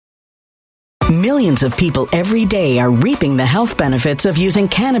Millions of people every day are reaping the health benefits of using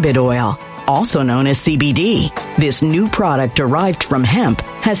cannabis oil, also known as CBD. This new product derived from hemp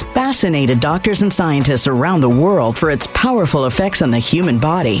has fascinated doctors and scientists around the world for its powerful effects on the human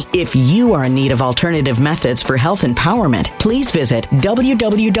body. If you are in need of alternative methods for health empowerment, please visit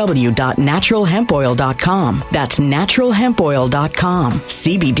www.naturalhempoil.com. That's naturalhempoil.com.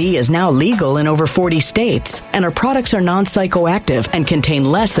 CBD is now legal in over 40 states, and our products are non-psychoactive and contain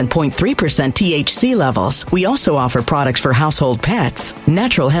less than 0.3% THC levels. We also offer products for household pets.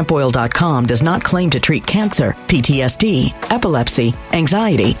 Naturalhempoil.com does not claim to treat cancer, PTSD, epilepsy,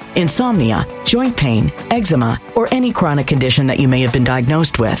 anxiety, insomnia, joint pain, eczema, or any chronic condition that you may have been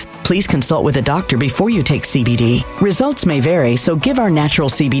diagnosed with. Please consult with a doctor before you take CBD. Results may vary, so give our natural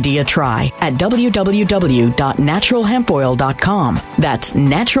CBD a try at www.naturalhempoil.com. That's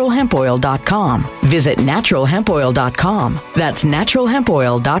naturalhempoil.com. Visit naturalhempoil.com. That's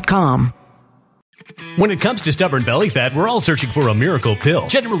naturalhempoil.com. When it comes to stubborn belly fat, we're all searching for a miracle pill.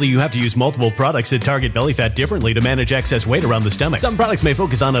 Generally, you have to use multiple products that target belly fat differently to manage excess weight around the stomach. Some products may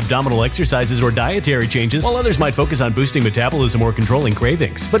focus on abdominal exercises or dietary changes, while others might focus on boosting metabolism or controlling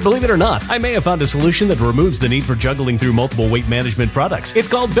cravings. But believe it or not, I may have found a solution that removes the need for juggling through multiple weight management products. It's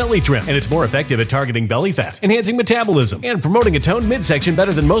called Belly Trim, and it's more effective at targeting belly fat, enhancing metabolism, and promoting a toned midsection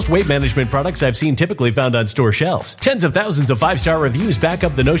better than most weight management products I've seen typically found on store shelves. Tens of thousands of 5-star reviews back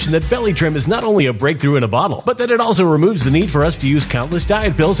up the notion that Belly Trim is not only a breakthrough in a bottle, but that it also removes the need for us to use countless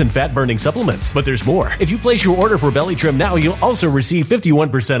diet pills and fat-burning supplements. But there's more. If you place your order for Belly Trim now, you'll also receive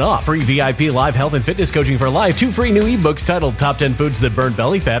 51% off, free VIP live health and fitness coaching for life, 2 free new ebooks titled Top 10 Foods That Burn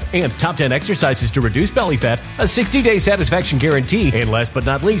Belly Fat and Top 10 Exercises to Reduce Belly Fat, a 60-day satisfaction guarantee, and last but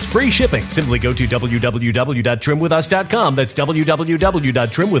not least, free shipping. Simply go to www.trimwithus.com. That's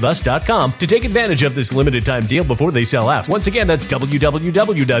www.trimwithus.com to take advantage of this limited time deal before they sell out. Once again, that's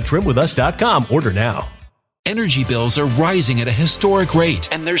www.trimwithus.com. Order now. Energy bills are rising at a historic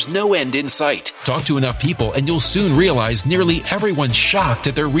rate, and there's no end in sight. Talk to enough people, and you'll soon realize nearly everyone's shocked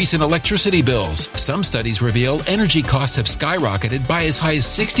at their recent electricity bills. Some studies reveal energy costs have skyrocketed by as high as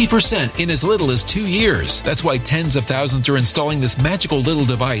 60% in as little as 2 years. That's why tens of thousands are installing this magical little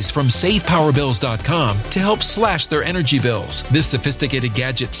device from SavePowerBills.com to help slash their energy bills. This sophisticated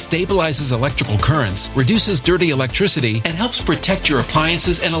gadget stabilizes electrical currents, reduces dirty electricity, and helps protect your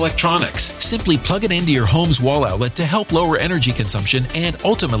appliances and electronics. Simply plug it into your home's wall outlet to help lower energy consumption and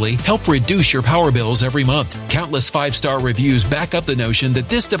ultimately help reduce your power bills every month. Countless 5-star reviews back up the notion that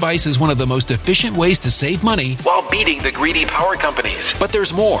this device is one of the most efficient ways to save money while beating the greedy power companies. But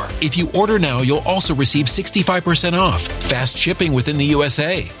there's more. If you order now, you'll also receive 65% off, fast shipping within the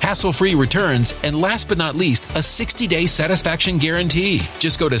USA, hassle-free returns, and last but not least, a 60-day satisfaction guarantee.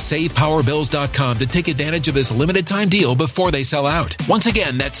 Just go to SavePowerBills.com to take advantage of this limited time deal before they sell out. Once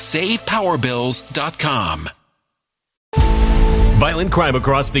again, that's SavePowerBills.com. Violent crime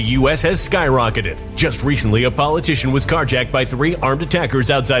across the U.S. has skyrocketed. Just recently, a politician was carjacked by 3 armed attackers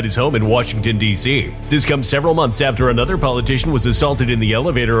outside his home in Washington, D.C. This comes several months after another politician was assaulted in the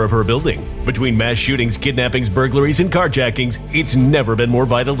elevator of her building. Between mass shootings, kidnappings, burglaries, and carjackings, it's never been more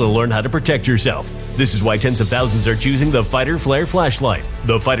vital to learn how to protect yourself. This is why tens of thousands are choosing the Fighter Flare flashlight.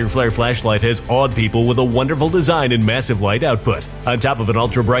 The Fighter Flare flashlight has awed people with a wonderful design and massive light output. On top of an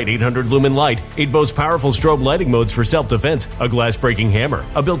ultra-bright 800-lumen light, it boasts powerful strobe lighting modes for self-defense, a glass-breaking hammer,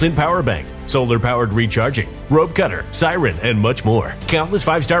 a built-in power bank, solar-powered recharging, rope cutter, siren, and much more. Countless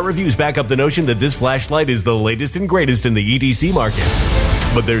 5-star reviews back up the notion that this flashlight is the latest and greatest in the EDC market.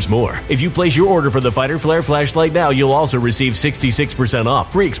 But there's more. If you place your order for the Fighter Flare flashlight now, you'll also receive 66%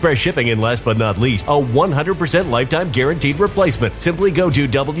 off, free express shipping, and last but not least, a 100% lifetime guaranteed replacement. Simply go to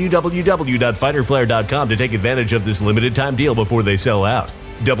www.fighterflare.com to take advantage of this limited time deal before they sell out.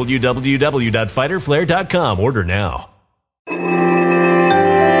 www.fighterflare.com. Order now.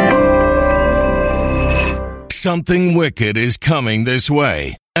 Something wicked is coming this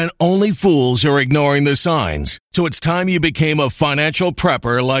way, and only fools are ignoring the signs. So it's time you became a financial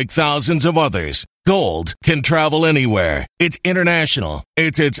prepper like thousands of others. Gold can travel anywhere. It's international.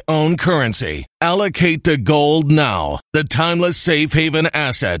 It's its own currency. Allocate to gold now, the timeless safe haven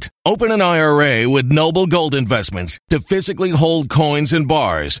asset. Open an IRA with Noble Gold Investments to physically hold coins and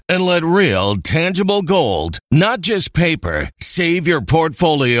bars and let real, tangible gold, not just paper, Save your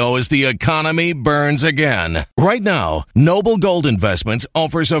portfolio as the economy burns again. Right now, Noble Gold Investments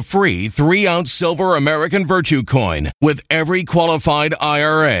offers a free 3-ounce silver American Virtue coin with every qualified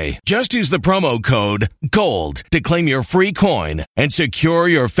IRA. Just use the promo code GOLD to claim your free coin and secure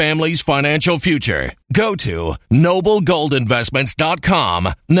your family's financial future. Go to noblegoldinvestments.com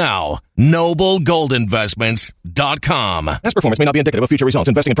now. noblegoldinvestments.com. Past performance may not be indicative of future results.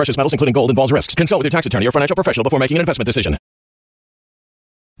 Investing in precious metals, including gold, involves risks. Consult with your tax attorney or financial professional before making an investment decision.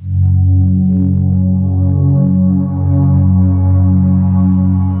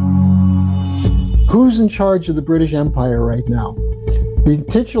 Who's in charge of the British Empire right now? The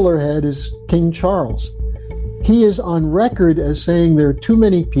titular head is King Charles. He is on record as saying there are too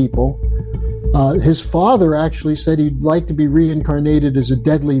many people. His father actually said he'd like to be reincarnated as a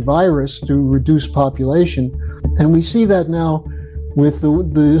deadly virus to reduce population. And we see that now with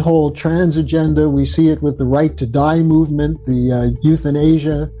the whole trans agenda. We see it with the right to die movement, the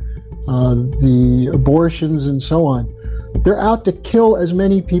euthanasia, the abortions, and so on. They're out to kill as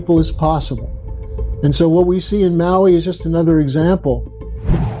many people as possible. And so what we see in Maui is just another example.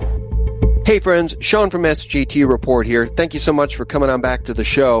 Hey friends, Sean from SGT Report here. Thank you so much for coming on back to the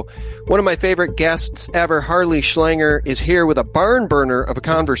show. One of my favorite guests ever, Harley Schlanger, is here with a barn burner of a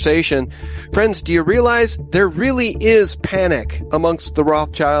conversation. Friends, do you realize there really is panic amongst the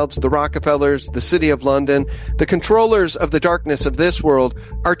Rothschilds, the Rockefellers, the City of London? The controllers of the darkness of this world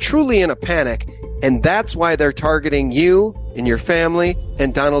are truly in a panic, and that's why they're targeting you and your family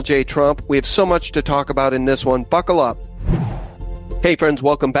and Donald J. Trump. We have so much to talk about in this one. Buckle up. Hey friends,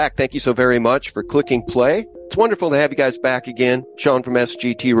 welcome back. Thank you so very much for clicking play. It's wonderful to have you guys back again. Sean from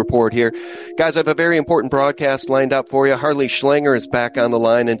SGT Report here. Guys, I have a very important broadcast lined up for you. Harley Schlanger is back on the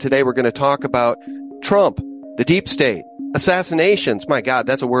line, and today we're going to talk about Trump, the deep state, assassinations. My God,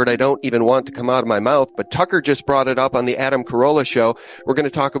 that's a word I don't even want to come out of my mouth, but Tucker just brought it up on the Adam Carolla show. We're going to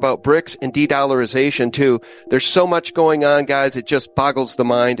talk about BRICS and de-dollarization too. There's so much going on, guys. It just boggles the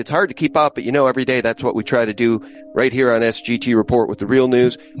mind. It's hard to keep up, but every day that's what we try to do right here on SGT Report with the real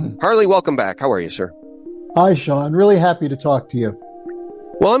news. Harley, welcome back. How are you, sir? Hi, Sean. Really happy to talk to you.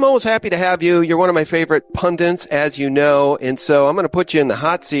 Well, I'm always happy to have you. You're one of my favorite pundits, as you know, and so I'm going to put you in the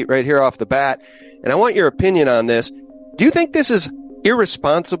hot seat right here off the bat, and I want your opinion on this. Do you think this is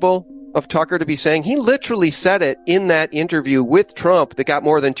irresponsible of Tucker to be saying? He literally said it in that interview with Trump that got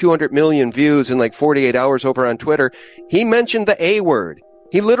more than 200 million views in like 48 hours over on Twitter. He mentioned the A word.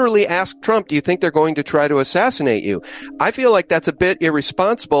 He literally asked Trump, do you think they're going to try to assassinate you? I feel like that's a bit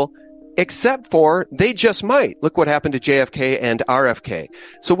irresponsible, except for they just might. Look what happened to JFK and RFK.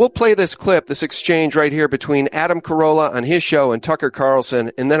 So we'll play this clip, this exchange right here between Adam Carolla on his show and Tucker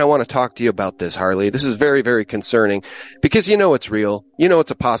Carlson, and then I want to talk to you about this, Harley. This is very, very concerning because it's real.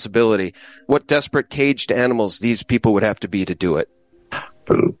 It's a possibility. What desperate caged animals these people would have to be to do it.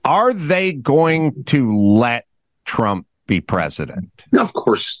 Are they going to let Trump be president? No, of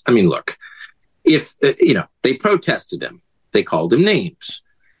course. I mean, look, if, they protested him, they called him names.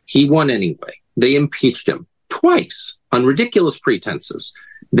 He won anyway. They impeached him twice on ridiculous pretenses.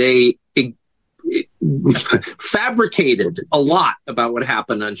 They fabricated a lot about what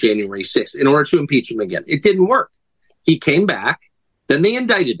happened on January 6th in order to impeach him again. It didn't work. He came back. Then they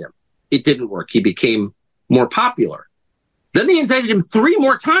indicted him. It didn't work. He became more popular. Then they indicted him 3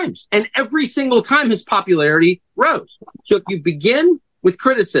 more times. And every single time his popularity rose. So if you begin with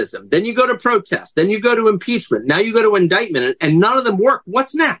criticism, then you go to protest, then you go to impeachment, now you go to indictment, and none of them work.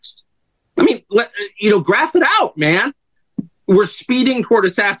 What's next? I mean, graph it out, man. We're speeding toward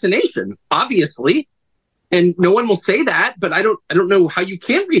assassination, obviously, and no one will say that, but I don't know how you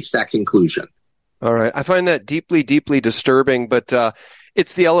can reach that conclusion. All right. I find that deeply, deeply disturbing, but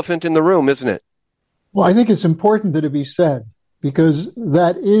it's the elephant in the room, isn't it? Well, I think it's important that it be said, because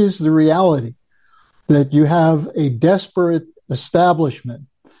that is the reality, that you have a desperate establishment.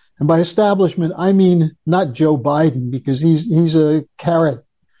 And by establishment, I mean not Joe Biden, because he's a carrot.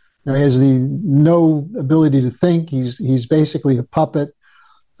 He has no ability to think. He's basically a puppet.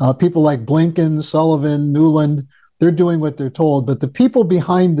 People like Blinken, Sullivan, Nuland, they're doing what they're told. But the people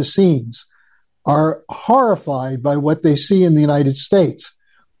behind the scenes are horrified by what they see in the United States.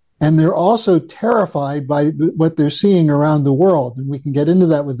 And they're also terrified by what they're seeing around the world. And we can get into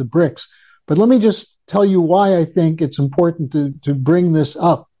that with the BRICS. But let me just tell you why I think it's important to bring this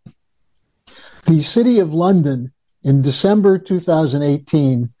up. The City of London in December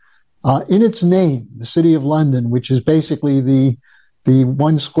 2018, in its name, the City of London, which is basically the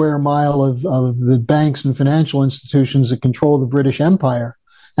 1 square mile of the banks and financial institutions that control the British Empire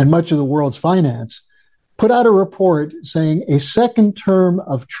and much of the world's finance, put out a report saying a second term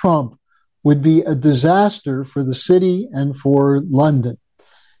of Trump would be a disaster for the city and for London.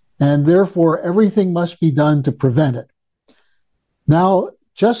 And therefore, everything must be done to prevent it. Now,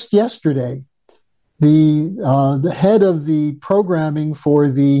 just yesterday, the head of the programming for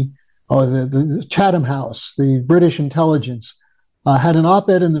the Chatham House, the British intelligence, had an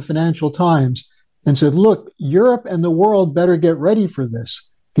op-ed in the Financial Times and said, look, Europe and the world better get ready for this.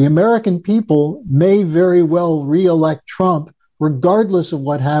 The American people may very well re-elect Trump regardless of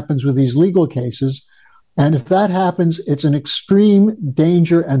what happens with these legal cases. And if that happens, it's an extreme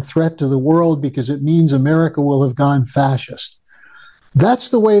danger and threat to the world because it means America will have gone fascist. That's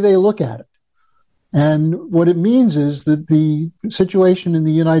the way they look at it. And what it means is that the situation in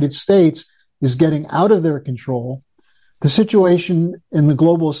the United States is getting out of their control. The situation in the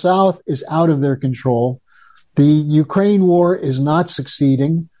global South is out of their control. The Ukraine war is not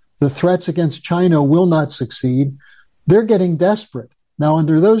succeeding. The threats against China will not succeed. They're getting desperate. Now,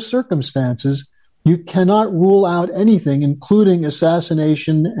 under those circumstances, you cannot rule out anything, including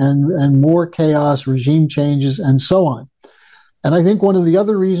assassination and more chaos, regime changes, and so on. And I think one of the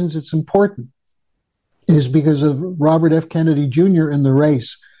other reasons it's important is because of Robert F. Kennedy Jr. in the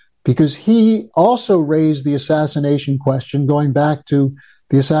race, because he also raised the assassination question, going back to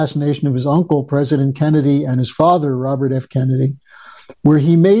the assassination of his uncle, President Kennedy, and his father, Robert F. Kennedy, where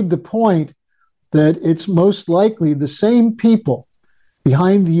he made the point that it's most likely the same people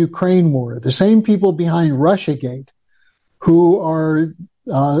behind the Ukraine war, the same people behind Russiagate, who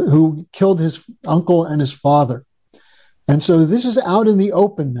killed his uncle and his father. And so this is out in the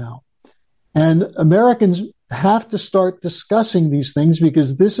open now. And Americans have to start discussing these things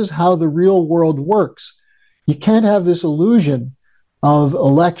because this is how the real world works. You can't have this illusion of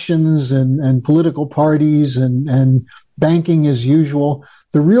elections and political parties and banking as usual.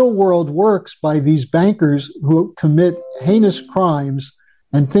 The real world works by these bankers who commit heinous crimes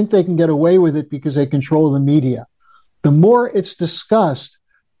and think they can get away with it because they control the media. The more it's discussed,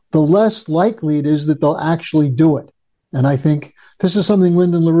 the less likely it is that they'll actually do it. And I think this is something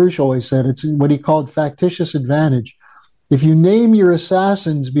Lyndon LaRouche always said. It's what he called factitious advantage. If you name your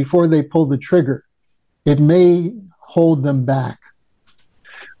assassins before they pull the trigger, it may hold them back.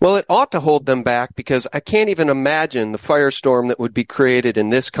 Well, it ought to hold them back because I can't even imagine the firestorm that would be created in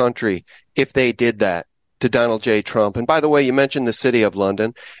this country if they did that to Donald J. Trump. And by the way, you mentioned the city of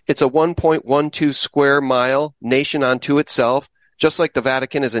London. It's a 1.12 square mile nation unto itself, just like the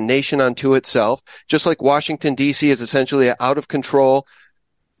Vatican is a nation unto itself, just like Washington, D.C. is essentially an out-of-control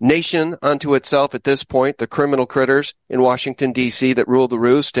nation unto itself at this point, the criminal critters in Washington, D.C. that ruled the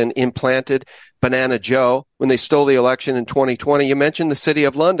roost and implanted Banana Joe when they stole the election in 2020. You mentioned the city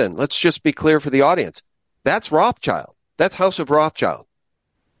of London. Let's just be clear for the audience. That's Rothschild. That's House of Rothschild.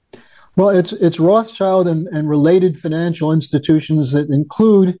 Well, it's Rothschild and related financial institutions that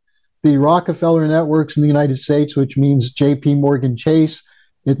include the Rockefeller networks in the United States, which means J.P. Morgan Chase.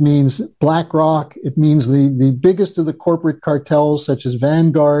 It means BlackRock. It means the biggest of the corporate cartels, such as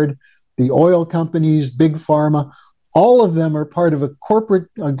Vanguard, the oil companies, Big Pharma. All of them are part of a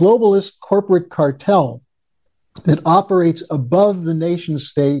globalist corporate cartel that operates above the nation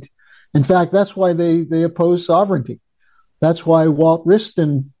state. In fact, that's why they oppose sovereignty. That's why Walt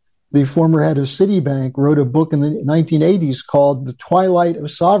Wriston, the former head of Citibank, wrote a book in the 1980s called The Twilight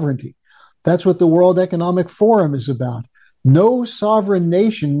of Sovereignty. That's what the World Economic Forum is about. No sovereign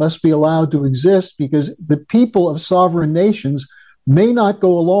nation must be allowed to exist because the people of sovereign nations may not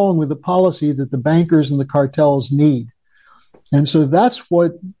go along with the policy that the bankers and the cartels need. And so that's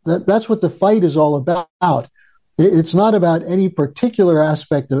what the fight is all about. It's not about any particular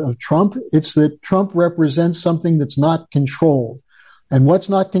aspect of Trump. It's that Trump represents something that's not controlled. And what's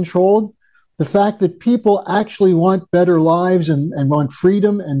not controlled? The fact that people actually want better lives and want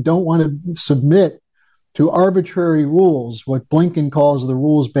freedom and don't want to submit to arbitrary rules, what Blinken calls the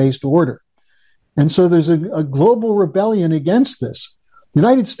rules-based order. And so there's a global rebellion against this. The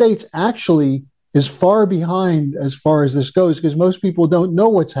United States actually is far behind as far as this goes because most people don't know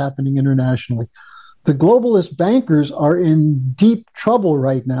what's happening internationally. The globalist bankers are in deep trouble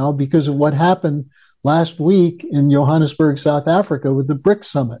right now because of what happened last week in Johannesburg, South Africa with the BRICS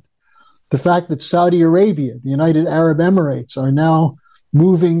summit. The fact that Saudi Arabia, the United Arab Emirates are now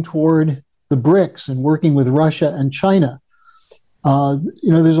moving toward the BRICS and working with Russia and China.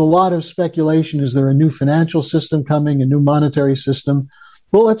 There's a lot of speculation. Is there a new financial system coming, a new monetary system?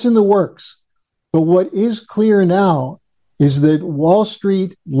 Well, it's in the works. But what is clear now is that Wall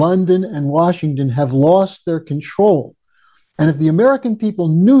Street, London, and Washington have lost their control. And if the American people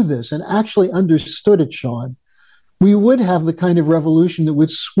knew this and actually understood it, Sean, we would have the kind of revolution that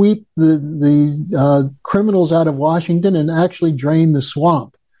would sweep the criminals out of Washington and actually drain the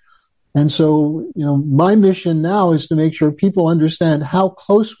swamp. And so, my mission now is to make sure people understand how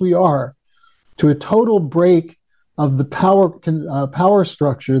close we are to a total break of the power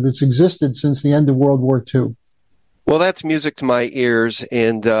structure that's existed since the end of World War II. Well, that's music to my ears.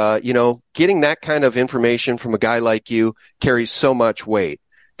 And, getting that kind of information from a guy like you carries so much weight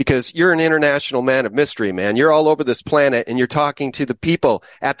because you're an international man of mystery, man. You're all over this planet and you're talking to the people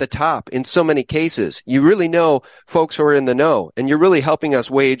at the top in so many cases. You really know folks who are in the know, and you're really helping us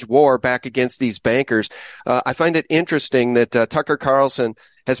wage war back against these bankers. I find it interesting that Tucker Carlson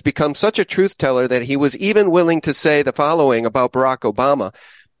has become such a truth teller that he was even willing to say the following about Barack Obama,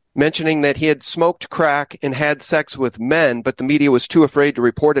 mentioning that he had smoked crack and had sex with men, but the media was too afraid to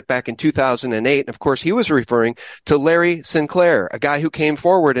report it back in 2008. And of course, he was referring to Larry Sinclair, a guy who came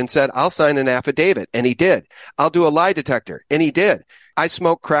forward and said, I'll sign an affidavit. And he did. I'll do a lie detector. And he did. I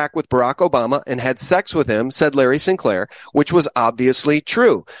smoked crack with Barack Obama and had sex with him, said Larry Sinclair, which was obviously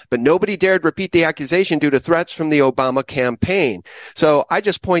true. But nobody dared repeat the accusation due to threats from the Obama campaign. So I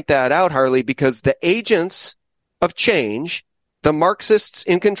just point that out, Harley, because the agents of change, the Marxists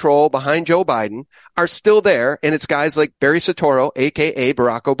in control behind Joe Biden, are still there, and it's guys like Barry Soetoro, a.k.a.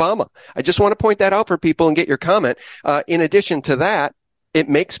 Barack Obama. I just want to point that out for people and get your comment. In addition to that, it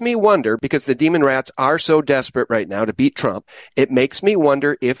makes me wonder, because the demon rats are so desperate right now to beat Trump, it makes me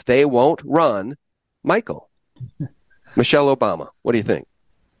wonder if they won't run Michelle Obama. What do you think?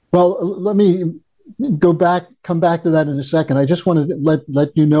 Well, let me come back to that in a second. I just want to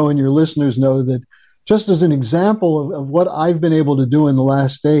let you know and your listeners know that just as an example of what I've been able to do in the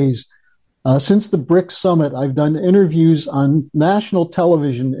last days, since the BRICS summit, I've done interviews on national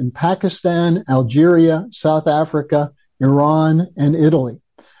television in Pakistan, Algeria, South Africa, Iran, and Italy.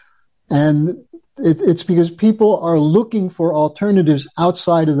 And it's because people are looking for alternatives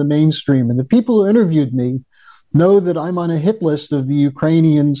outside of the mainstream. And the people who interviewed me know that I'm on a hit list of the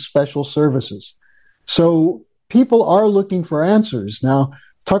Ukrainian special services. So people are looking for answers. Now,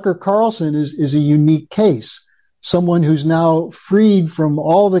 Tucker Carlson is a unique case, someone who's now freed from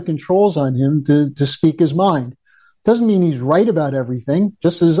all the controls on him to speak his mind. Doesn't mean he's right about everything,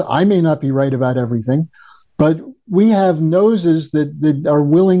 just as I may not be right about everything, but we have noses that are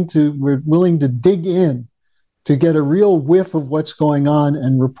willing to dig in to get a real whiff of what's going on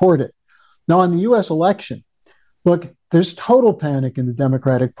and report it. Now, on the U.S. election, look, there's total panic in the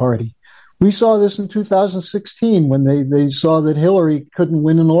Democratic Party. We saw this in 2016 when they saw that Hillary couldn't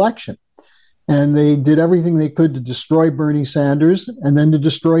win an election. And they did everything they could to destroy Bernie Sanders and then to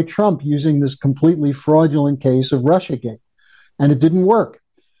destroy Trump using this completely fraudulent case of Russiagate. And it didn't work.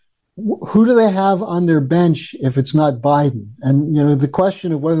 Who do they have on their bench if it's not Biden? And, the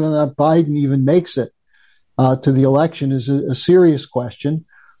question of whether or not Biden even makes it to the election is a serious question.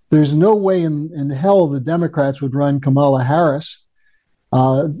 There's no way in hell the Democrats would run Kamala Harris.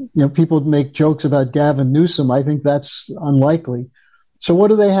 People make jokes about Gavin Newsom. I think that's unlikely. So what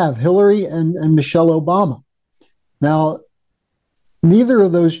do they have? Hillary and Michelle Obama. Now, neither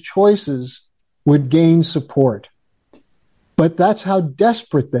of those choices would gain support, but that's how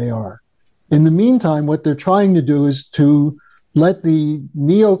desperate they are. In the meantime, what they're trying to do is to let the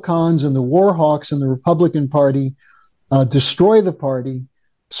neocons and the warhawks in the Republican Party destroy the party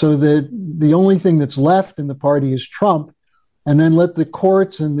so that the only thing that's left in the party is Trump, and then let the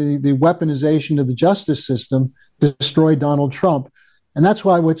courts and the weaponization of the justice system destroy Donald Trump. And that's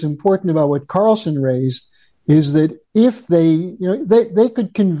why what's important about what Carlson raised is that if they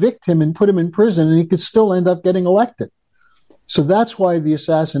could convict him and put him in prison and he could still end up getting elected. So that's why the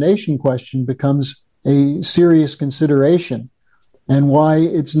assassination question becomes a serious consideration and why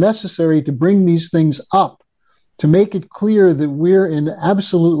it's necessary to bring these things up to make it clear that we're in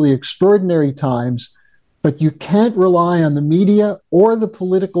absolutely extraordinary times. But you can't rely on the media or the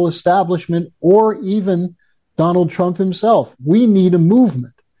political establishment or even Donald Trump himself. We need a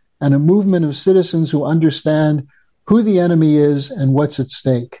movement, and a movement of citizens who understand who the enemy is and what's at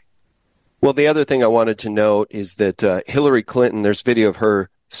stake. Well, the other thing I wanted to note is that Hillary Clinton, there's video of her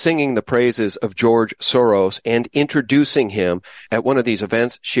singing the praises of George Soros and introducing him at one of these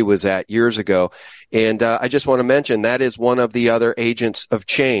events she was at years ago. And I just want to mention that is one of the other agents of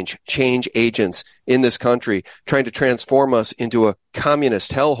change agents in this country, trying to transform us into a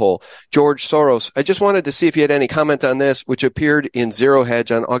communist hellhole. George Soros, I just wanted to see if you had any comment on this, which appeared in Zero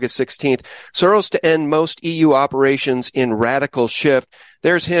Hedge on August 16th. Soros to end most EU operations in radical shift.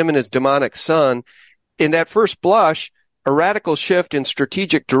 There's him and his demonic son. In that first blush, a radical shift in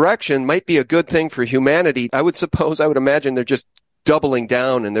strategic direction might be a good thing for humanity. I would imagine they're just doubling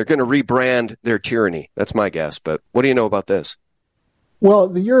down and they're going to rebrand their tyranny. That's my guess. But what do you know about this? Well,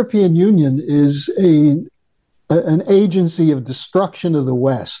 the European Union is an agency of destruction of the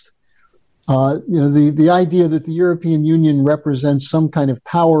West. The idea that the European Union represents some kind of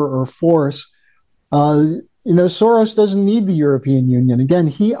power or force, Soros doesn't need the European Union. Again,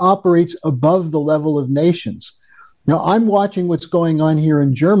 he operates above the level of nations. Now, I'm watching what's going on here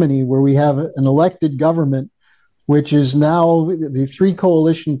in Germany, where we have an elected government, which is now the three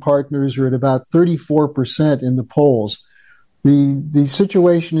coalition partners are at about 34% in the polls. The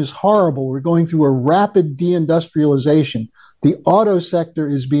situation is horrible. We're going through a rapid deindustrialization. The auto sector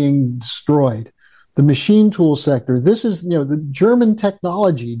is being destroyed. The machine tool sector. This is, the German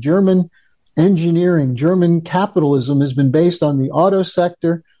technology, German engineering, German capitalism has been based on the auto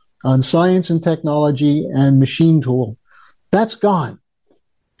sector, on science and technology, and machine tool. That's gone.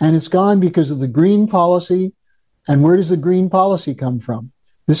 And it's gone because of the green policy. And where does the green policy come from?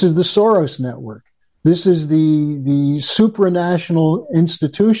 This is the Soros network. This is the supranational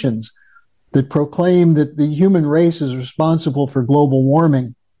institutions that proclaim that the human race is responsible for global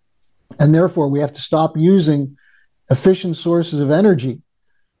warming. And therefore, we have to stop using efficient sources of energy.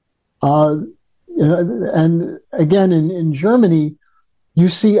 And again, in Germany, you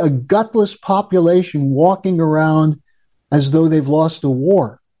see a gutless population walking around as though they've lost a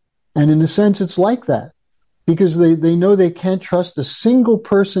war. And in a sense, it's like that because they know they can't trust a single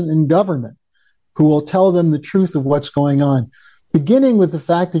person in government who will tell them the truth of what's going on, beginning with the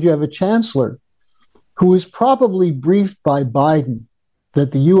fact that you have a chancellor who was probably briefed by Biden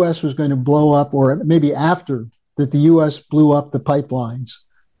that the U.S. was going to blow up, or maybe after that the U.S. blew up the pipelines,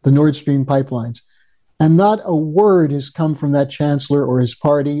 the Nord Stream pipelines. And not a word has come from that chancellor or his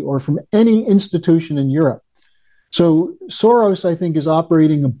party or from any institution in Europe. So Soros, I think, is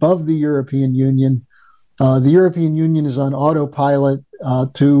operating above the European Union. The European Union is on autopilot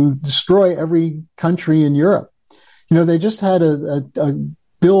to destroy every country in Europe. They just had a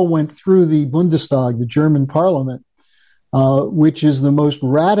bill went through the Bundestag, the German parliament, which is the most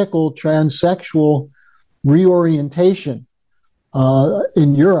radical transsexual reorientation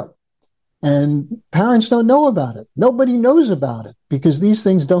in Europe. And parents don't know about it. Nobody knows about it because these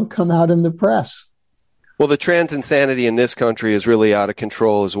things don't come out in the press. Well, the trans insanity in this country is really out of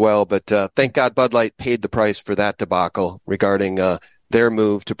control as well. But thank God Bud Light paid the price for that debacle regarding their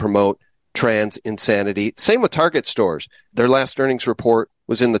move to promote trans insanity. Same with Target stores. Their last earnings report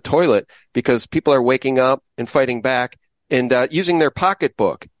was in the toilet because people are waking up and fighting back and using their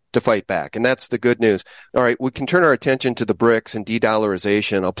pocketbook to fight back. And that's the good news. All right, we can turn our attention to the BRICS and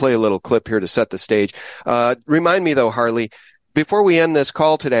de-dollarization. I'll play a little clip here to set the stage. Remind me, though, Harley, before we end this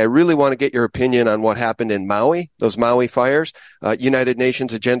call today, I really want to get your opinion on what happened in Maui, those Maui fires, United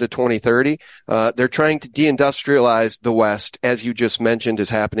Nations Agenda 2030. They're trying to deindustrialize the West, as you just mentioned, is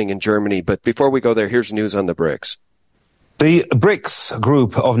happening in Germany. But before we go there, here's news on the BRICS. The BRICS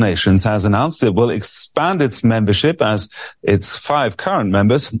group of nations has announced it will expand its membership as its 5 current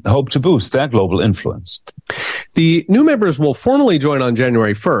members hope to boost their global influence. The new members will formally join on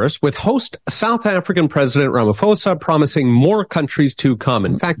January 1st, with host South African President Ramaphosa promising more countries to come.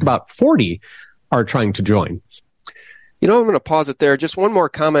 In fact, about 40 are trying to join. I'm going to pause it there. Just one more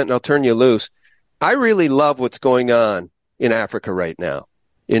comment and I'll turn you loose. I really love what's going on in Africa right now,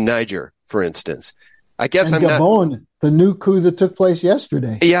 in Niger, for instance. I guess and Gabon, the new coup that took place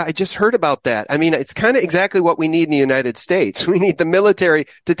yesterday. Yeah, I just heard about that. I mean, it's kind of exactly what we need in the United States. We need the military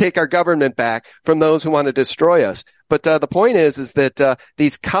to take our government back from those who want to destroy us. But the point is that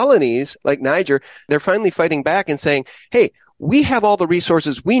these colonies like Niger, they're finally fighting back and saying, hey, we have all the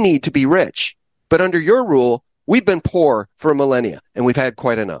resources we need to be rich. But under your rule, we've been poor for a millennia and we've had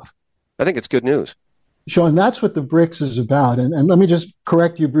quite enough. I think it's good news. Sean, that's what the BRICS is about. And let me just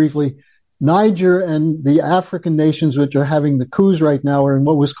correct you briefly. Niger and the African nations which are having the coups right now are in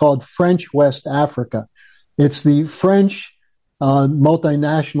what was called French West Africa. It's the French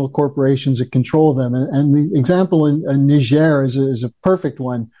multinational corporations that control them. And the example in Niger is a perfect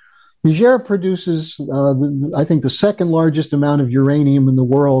one. Niger produces, I think, the second largest amount of uranium in the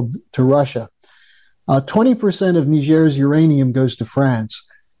world to Russia. 20% of Niger's uranium goes to France.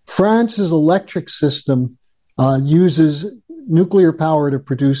 France's electric system uses nuclear power to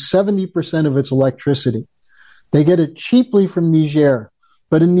produce 70% of its electricity. They get it cheaply from Niger.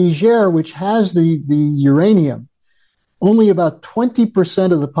 But in Niger, which has the uranium, only about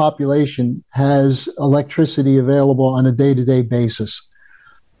 20% of the population has electricity available on a day-to-day basis.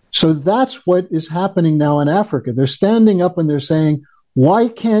 So that's what is happening now in Africa. They're standing up and they're saying, why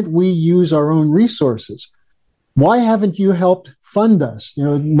can't we use our own resources? Why haven't you helped fund us?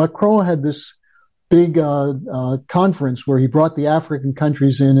 Macron had this big conference where he brought the African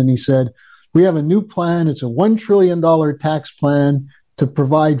countries in and he said, we have a new plan. It's a $1 trillion tax plan to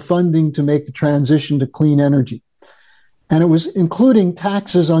provide funding to make the transition to clean energy. And it was including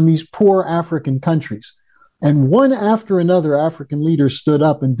taxes on these poor African countries. And one after another African leader stood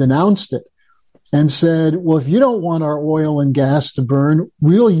up and denounced it and said, well, if you don't want our oil and gas to burn,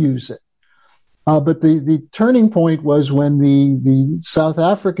 we'll use it. But the turning point was when the South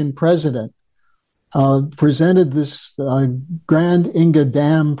African president presented this Grand Inga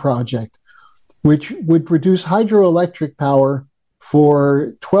Dam project, which would produce hydroelectric power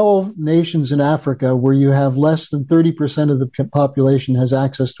for 12 nations in Africa where you have less than 30% of the population has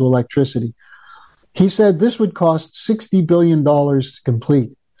access to electricity. He said this would cost $60 billion to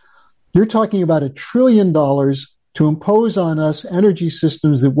complete. You're talking about $1 trillion to impose on us energy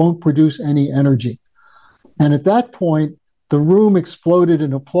systems that won't produce any energy. And at that point, the room exploded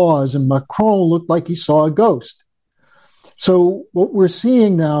in applause, and Macron looked like he saw a ghost. So what we're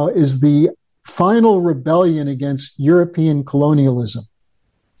seeing now is the final rebellion against European colonialism.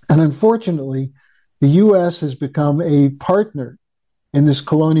 And unfortunately, the U.S. has become a partner in this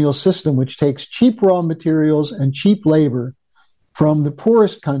colonial system, which takes cheap raw materials and cheap labor from the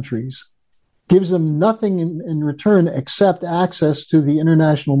poorest countries, gives them nothing in return except access to the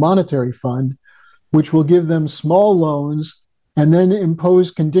International Monetary Fund, which will give them small loans and then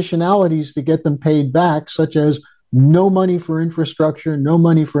impose conditionalities to get them paid back, such as no money for infrastructure, no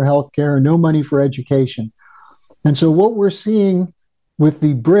money for healthcare, no money for education. And so what we're seeing with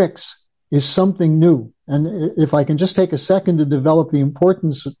the BRICS is something new. And if I can just take a second to develop the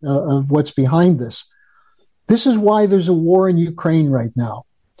importance of what's behind this. This is why there's a war in Ukraine right now,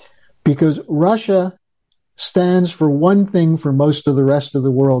 because Russia stands for one thing for most of the rest of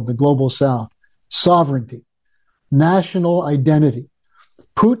the world, the global South: sovereignty, national identity.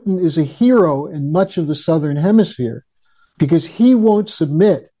 Putin is a hero in much of the Southern Hemisphere because he won't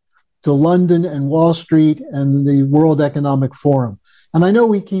submit to London and Wall Street and the World Economic Forum. And I know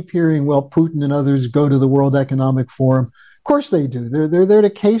we keep hearing, well, Putin and others go to the World Economic Forum. Of course they do. They're there to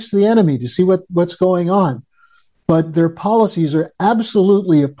case the enemy, to see what's going on. But their policies are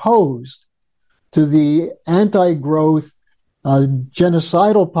absolutely opposed to the anti-growth,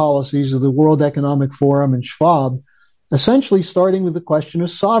 genocidal policies of the World Economic Forum and Schwab, essentially starting with the question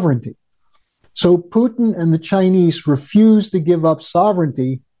of sovereignty. So Putin and the Chinese refuse to give up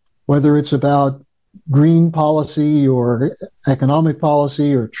sovereignty, whether it's about green policy or economic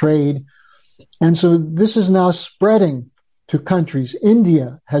policy or trade. And so this is now spreading to countries.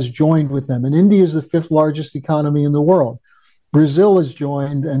 India has joined with them, and India is the 5th largest economy in the world. Brazil has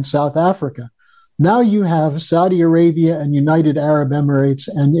joined, and South Africa. Now you have Saudi Arabia and United Arab Emirates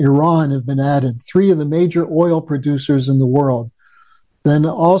and Iran have been added, 3 of the major oil producers in the world. Then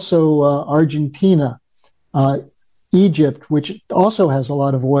also Argentina, Egypt, which also has a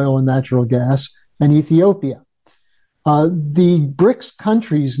lot of oil and natural gas, and Ethiopia. The BRICS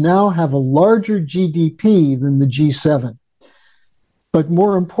countries now have a larger GDP than the G7. But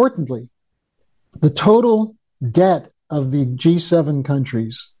more importantly, the total debt of the G7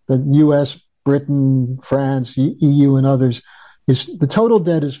 countries, the US, Britain, France, EU, and others, the total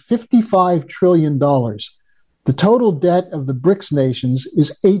debt is $55 trillion. The total debt of the BRICS nations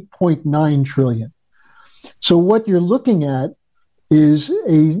is $8.9 trillion. So what you're looking at is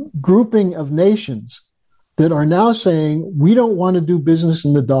a grouping of nations that are now saying, we don't want to do business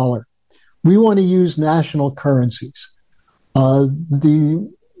in the dollar. We want to use national currencies.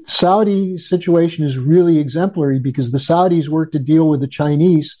 The Saudi situation is really exemplary because the Saudis work to deal with the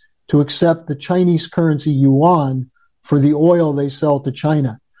Chinese to accept the Chinese currency yuan for the oil they sell to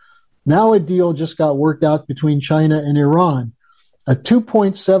China. Now a deal just got worked out between China and Iran, a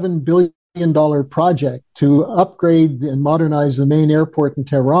 $2.7 billion project to upgrade and modernize the main airport in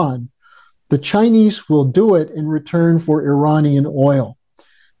Tehran. The Chinese will do it in return for Iranian oil.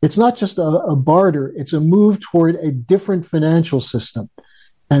 It's not just a barter, it's a move toward a different financial system.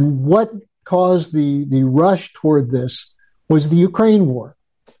 And what caused the rush toward this was the Ukraine war,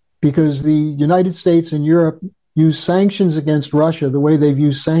 because the United States and Europe used sanctions against Russia the way they've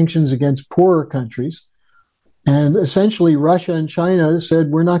used sanctions against poorer countries. And essentially Russia and China said,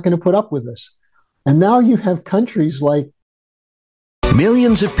 we're not going to put up with this. And now you have countries like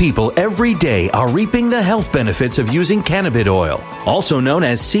Millions of people every day are reaping the health benefits of using cannabis oil, also known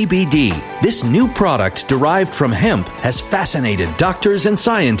as CBD. This new product derived from hemp has fascinated doctors and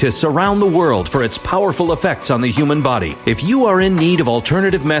scientists around the world for its powerful effects on the human body. If you are in need of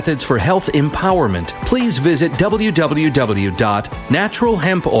alternative methods for health empowerment, please visit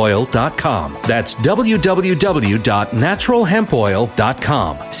www.naturalhempoil.com. That's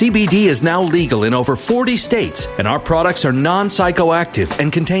www.naturalhempoil.com. CBD is now legal in over 40 states, and our products are non-psychoactive psychoactive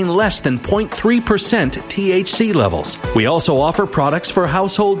and contain less than 0.3% THC levels. We also offer products for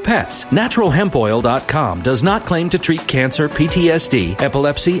household pets. NaturalHempOil.com does not claim to treat cancer, PTSD,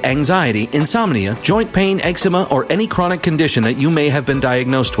 epilepsy, anxiety, insomnia, joint pain, eczema, or any chronic condition that you may have been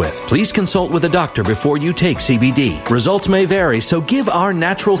diagnosed with. Please consult with a doctor before you take CBD. Results may vary, so give our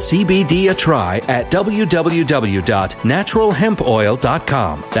natural CBD a try at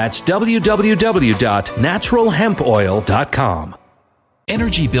www.naturalhempoil.com. That's www.naturalhempoil.com.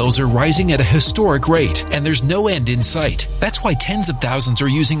 Energy bills are rising at a historic rate, and there's no end in sight. That's why tens of thousands are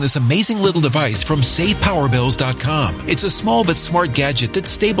using this amazing little device from SavePowerBills.com. It's a small but smart gadget that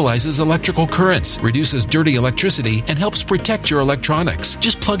stabilizes electrical currents, reduces dirty electricity, and helps protect your electronics.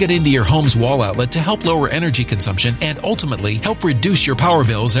 Just plug it into your home's wall outlet to help lower energy consumption and ultimately help reduce your power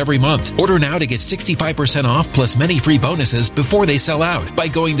bills every month. Order now to get 65% off plus many free bonuses before they sell out by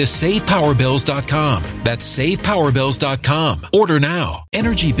going to SavePowerBills.com. That's SavePowerBills.com. Order now.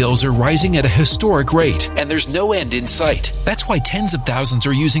 Energy bills are rising at a historic rate, and there's no end in sight. That's why tens of thousands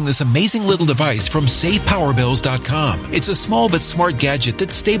are using this amazing little device from SavePowerBills.com. It's a small but smart gadget that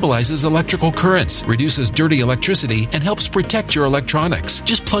stabilizes electrical currents, reduces dirty electricity, and helps protect your electronics.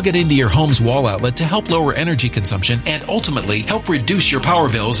 Just plug it into your home's wall outlet to help lower energy consumption and ultimately help reduce your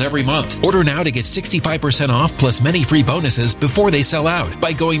power bills every month. Order now to get 65% off plus many free bonuses before they sell out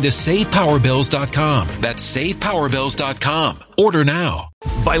by going to SavePowerBills.com. That's SavePowerBills.com. Order now.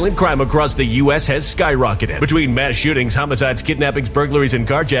 Violent crime across the U.S. has skyrocketed. Between mass shootings, homicides, kidnappings, burglaries, and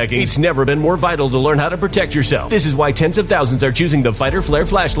carjackings, it's never been more vital to learn how to protect yourself. This is why tens of thousands are choosing the Fighter Flare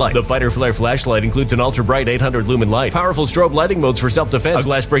flashlight. The Fighter Flare flashlight includes an ultra-bright 800-lumen light, powerful strobe lighting modes for self-defense, a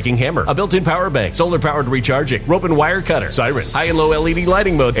glass-breaking hammer, a built-in power bank, solar-powered recharging, rope and wire cutter, siren, high and low LED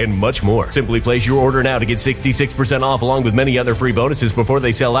lighting modes, and much more. Simply place your order now to get 66% off along with many other free bonuses before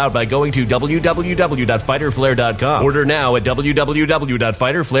they sell out by going to www.fighterflare.com. Order now at www.fighterflare.com.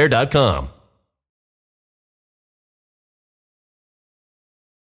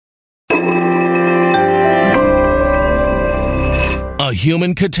 A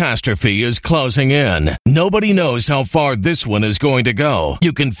human catastrophe is closing in. Nobody knows how far this one is going to go.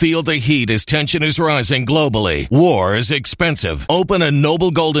 You can feel the heat as tension is rising globally. War is expensive. Open a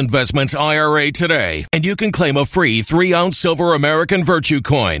Noble Gold Investments IRA today, and you can claim a free 3-ounce silver American Virtue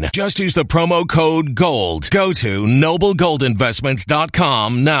coin. Just use the promo code GOLD. Go to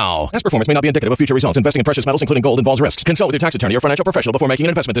noblegoldinvestments.com now. Past performance may not be indicative of future results. Investing in precious metals, including gold, involves risks. Consult with your tax attorney or financial professional before making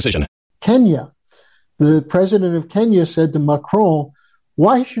an investment decision. Kenya. The president of Kenya said to Macron,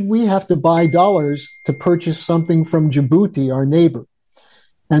 why should we have to buy dollars to purchase something from Djibouti, our neighbor?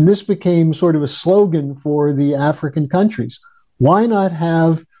 And this became sort of a slogan for the African countries. Why not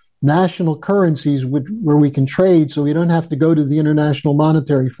have national currencies where we can trade so we don't have to go to the International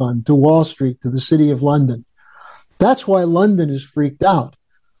Monetary Fund, to Wall Street, to the City of London? That's why London is freaked out.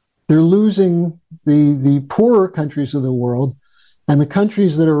 They're losing the poorer countries of the world, and the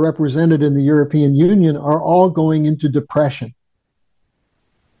countries that are represented in the European Union are all going into depression.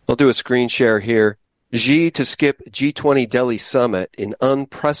 I'll do a screen share here. Xi to skip G20 Delhi summit in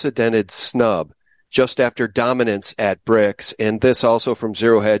unprecedented snub just after dominance at BRICS. And this also from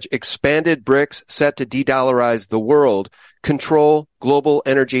Zero Hedge. Expanded BRICS set to de-dollarize the world, control global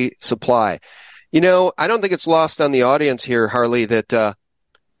energy supply. You know, I don't think it's lost on the audience here, Harley, that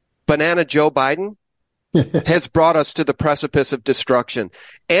Banana Joe Biden has brought us to the precipice of destruction.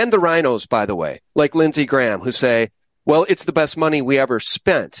 And the rhinos, by the way, like Lindsey Graham, who say, well, it's the best money we ever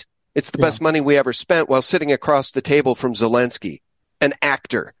spent. It's the best money we ever spent while sitting across the table from Zelensky, an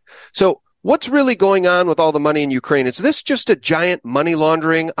actor. So what's really going on with all the money in Ukraine? Is this just a giant money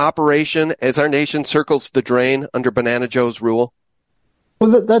laundering operation as our nation circles the drain under Banana Joe's rule?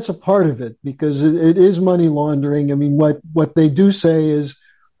 Well, that's a part of it, because it is money laundering. I mean, what they do say is,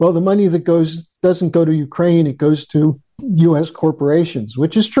 well, the money that doesn't go to Ukraine, it goes to U.S. corporations,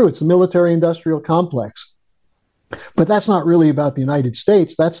 which is true. It's the military-industrial complex. But that's not really about the United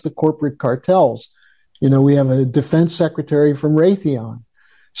States. That's the corporate cartels. You know, we have a defense secretary from Raytheon.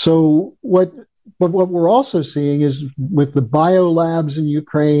 So what we're also seeing is with the biolabs in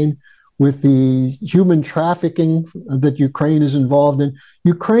Ukraine, with the human trafficking that Ukraine is involved in,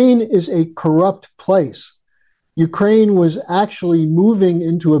 Ukraine is a corrupt place. Ukraine was actually moving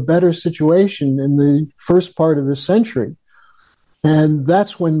into a better situation in the first part of the century. And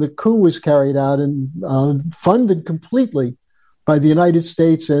that's when the coup was carried out and funded completely by the United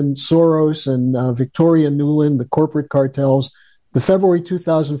States and Soros and Victoria Nuland, the corporate cartels, the February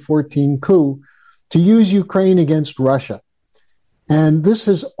 2014 coup, to use Ukraine against Russia. And this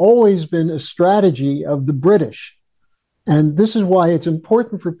has always been a strategy of the British. And this is why it's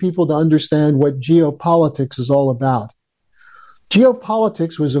important for people to understand what geopolitics is all about.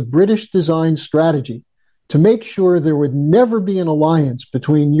 Geopolitics was a British-designed strategy to make sure there would never be an alliance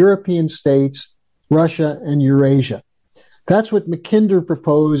between European states, Russia, and Eurasia. That's what Mackinder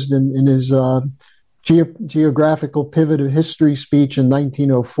proposed in his geographical pivot of history speech in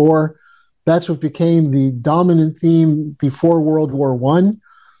 1904. That's what became the dominant theme before World War I.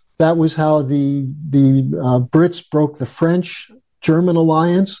 That was how the Brits broke the French-German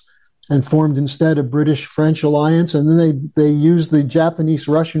alliance and formed instead a British-French alliance. And then they used the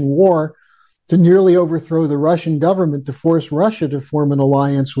Japanese-Russian war to nearly overthrow the Russian government to force Russia to form an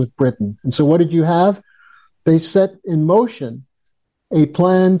alliance with Britain. And so what did you have? They set in motion a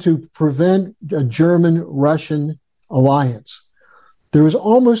plan to prevent a German-Russian alliance. There was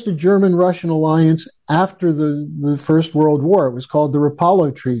almost a German-Russian alliance after the First World War. It was called the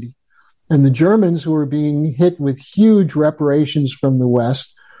Rapallo Treaty. And the Germans, who were being hit with huge reparations from the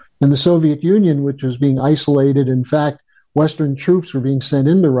West, and the Soviet Union, which was being isolated, in fact, Western troops were being sent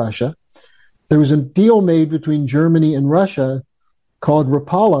into Russia. There was a deal made between Germany and Russia called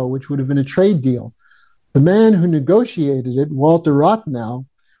Rapallo, which would have been a trade deal. The man who negotiated it, Walter Rathenau,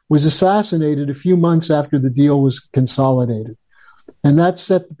 was assassinated a few months after the deal was consolidated. And that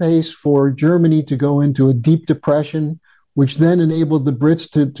set the pace for Germany to go into a deep depression, which then enabled the Brits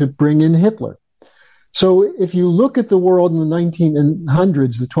to bring in Hitler. So if you look at the world in the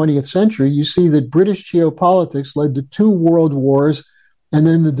 1900s, the 20th century, you see that British geopolitics led to 2 world wars and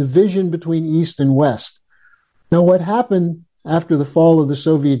then the division between East and West. Now, what happened after the fall of the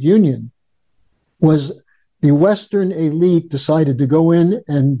Soviet Union was the Western elite decided to go in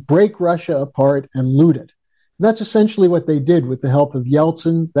and break Russia apart and loot it. That's essentially what they did with the help of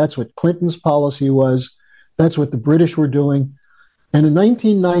Yeltsin. That's what Clinton's policy was. That's what the British were doing. And in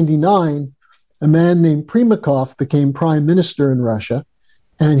 1999, a man named Primakov became prime minister in Russia,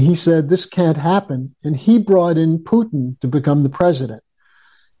 and he said, this can't happen. And he brought in Putin to become the president.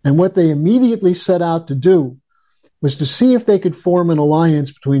 And what they immediately set out to do was to see if they could form an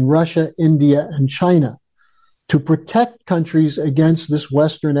alliance between Russia, India, and China to protect countries against this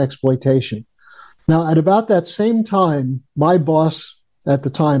Western exploitation. Now, at about that same time, my boss at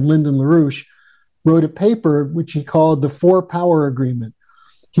the time, Lyndon LaRouche, wrote a paper which he called the 4-Power Agreement.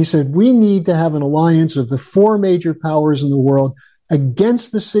 He said, we need to have an alliance of the 4 major powers in the world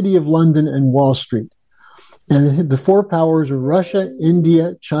against the City of London and Wall Street. And the 4 powers are Russia,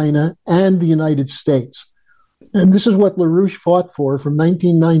 India, China, and the United States. And this is what LaRouche fought for from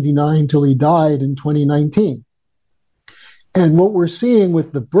 1999 till he died in 2019. And what we're seeing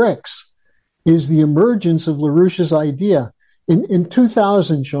with the BRICS is the emergence of LaRouche's idea. In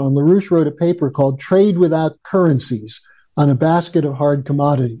 2000, Sean, LaRouche wrote a paper called Trade Without Currencies on a Basket of Hard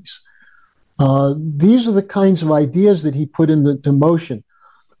Commodities. These are the kinds of ideas that he put into motion.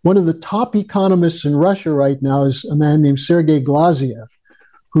 One of the top economists in Russia right now is a man named Sergei Glaziev,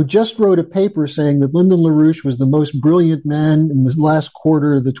 who just wrote a paper saying that Lyndon LaRouche was the most brilliant man in the last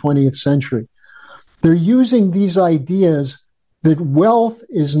quarter of the 20th century. They're using these ideas that wealth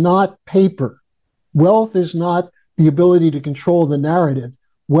is not paper. Wealth is not the ability to control the narrative.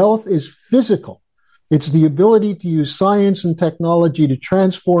 Wealth is physical. It's the ability to use science and technology to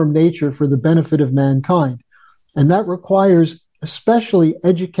transform nature for the benefit of mankind. And that requires especially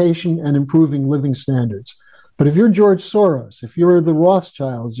education and improving living standards. But if you're George Soros, if you're the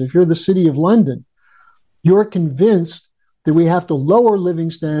Rothschilds, if you're the City of London, you're convinced that we have to lower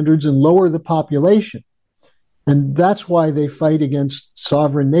living standards and lower the population. And that's why they fight against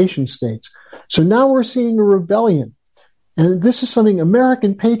sovereign nation states. So now we're seeing a rebellion. And this is something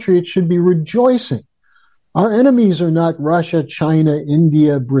American patriots should be rejoicing. Our enemies are not Russia, China,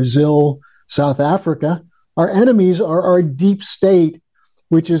 India, Brazil, South Africa. Our enemies are our deep state,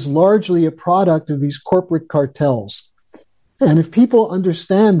 which is largely a product of these corporate cartels. And if people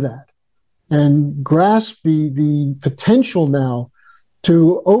understand that and grasp the potential now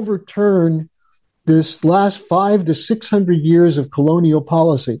to overturn this last 500 to 600 years of colonial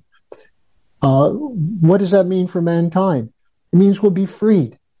policy, what does that mean for mankind? It means we'll be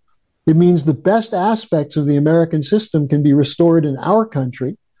freed. It means the best aspects of the American system can be restored in our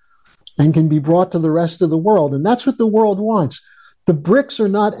country and can be brought to the rest of the world. And that's what the world wants. The BRICS are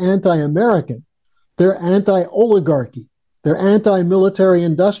not anti-American. They're anti-oligarchy. They're anti-military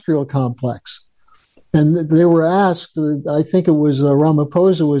industrial complex. And they were asked, I think it was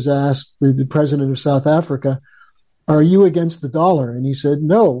Ramaphosa was asked, the president of South Africa, are you against the dollar? And he said,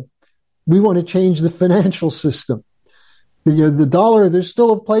 no, we want to change the financial system. The dollar, there's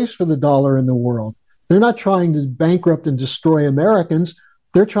still a place for the dollar in the world. They're not trying to bankrupt and destroy Americans.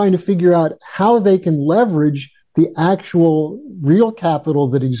 They're trying to figure out how they can leverage the actual real capital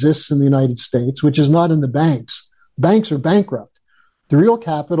that exists in the United States, which is not in the banks. Banks are bankrupt. The real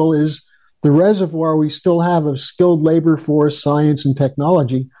capital is the reservoir we still have of skilled labor force, science, and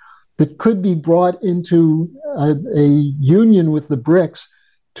technology that could be brought into a union with the BRICS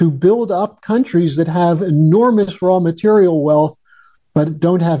to build up countries that have enormous raw material wealth, but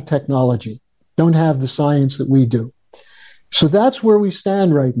don't have technology, don't have the science that we do. So that's where we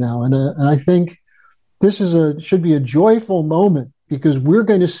stand right now. And I think this should be a joyful moment, because we're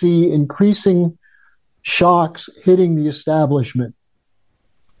going to see increasing shocks hitting the establishment.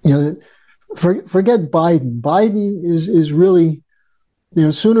 Forget Biden. Biden is really,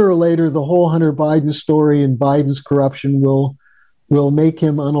 sooner or later, the whole Hunter Biden story and Biden's corruption will make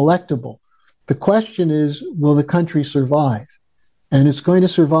him unelectable. The question is, will the country survive? And it's going to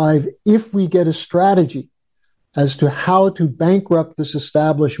survive if we get a strategy as to how to bankrupt this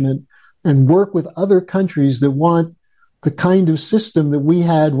establishment and work with other countries that want the kind of system that we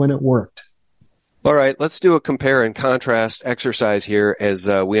had when it worked. All right, let's do a compare and contrast exercise here, as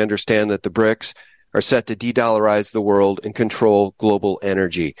we understand that the BRICS are set to de-dollarize the world and control global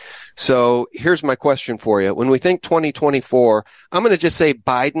energy. So here's my question for you. When we think 2024, I'm going to just say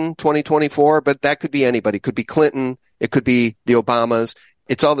Biden 2024, but that could be anybody. It could be Clinton. It could be the Obamas.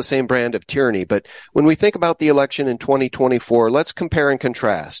 It's all the same brand of tyranny. But when we think about the election in 2024, let's compare and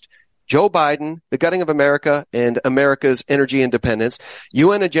contrast. Joe Biden, the gutting of America and America's energy independence,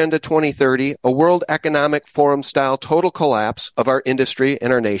 UN Agenda 2030, a World Economic Forum-style total collapse of our industry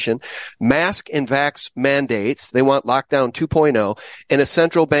and our nation, mask and vax mandates, they want lockdown 2.0, and a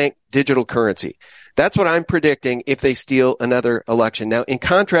central bank digital currency. That's what I'm predicting if they steal another election. Now, in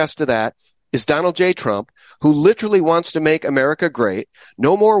contrast to that is Donald J. Trump, who literally wants to make America great,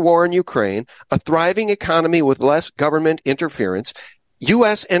 no more war in Ukraine, a thriving economy with less government interference,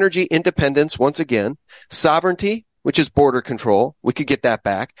 U.S. energy independence, once again, sovereignty, which is border control. We could get that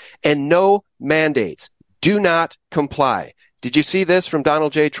back. And no mandates. Do not comply. Did you see this from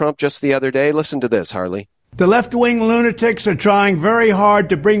Donald J. Trump just the other day? Listen to this, Harley. The left-wing lunatics are trying very hard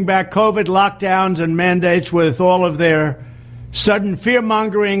to bring back COVID lockdowns and mandates with all of their sudden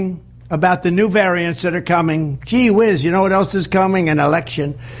fear-mongering about the new variants that are coming. Gee whiz, you know what else is coming? An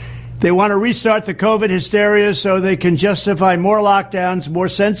election. They want to restart the COVID hysteria so they can justify more lockdowns, more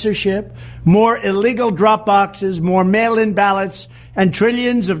censorship, more illegal drop boxes, more mail-in ballots, and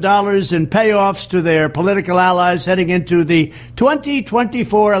trillions of dollars in payoffs to their political allies heading into the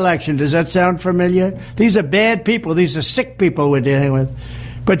 2024 election. Does that sound familiar? These are bad people. These are sick people we're dealing with.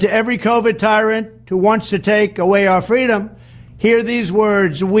 But to every COVID tyrant who wants to take away our freedom, hear these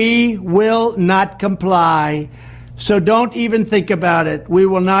words: we will not comply. So don't even think about it. We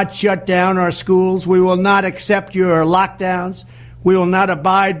will not shut down our schools. We will not accept your lockdowns. We will not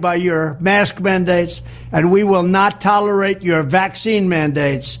abide by your mask mandates. And we will not tolerate your vaccine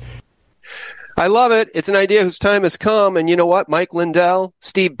mandates. I love it. It's an idea whose time has come. And you know what? Mike Lindell,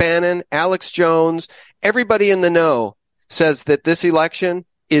 Steve Bannon, Alex Jones, everybody in the know says that this election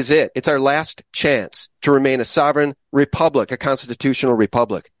is it. It's our last chance to remain a sovereign republic, a constitutional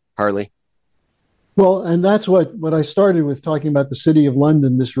republic. Harley. Well, and that's what I started with, talking about the City of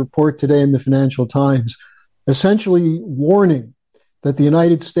London, this report today in the Financial Times, essentially warning that the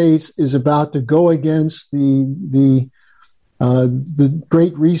United States is about to go against the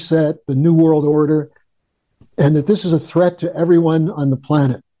Great Reset, the New World Order, and that this is a threat to everyone on the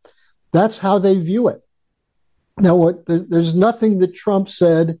planet. That's how they view it. Now, there's nothing that Trump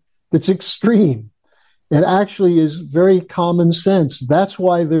said that's extreme. It actually is very common sense. That's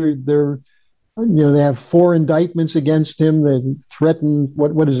why they have 4 indictments against him. They threaten,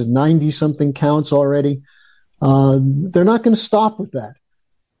 90-something counts already. They're not going to stop with that.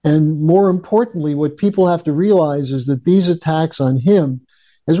 And more importantly, what people have to realize is that these attacks on him,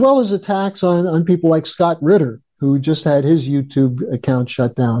 as well as attacks on people like Scott Ritter, who just had his YouTube account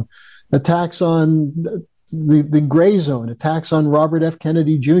shut down, attacks on the gray zone, attacks on Robert F.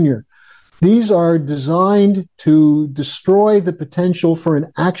 Kennedy Jr., these are designed to destroy the potential for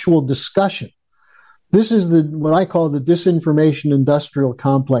an actual discussion. This is what I call the disinformation industrial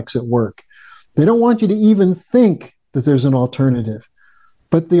complex at work. They don't want you to even think that there's an alternative,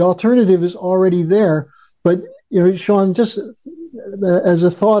 but the alternative is already there. But, Sean, just as a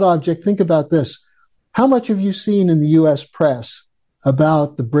thought object, think about this. How much have you seen in the U.S. press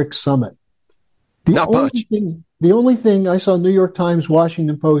about the BRICS summit? Not much. The only thing I saw, New York Times,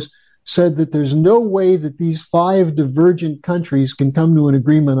 Washington Post, said that there's no way that these 5 divergent countries can come to an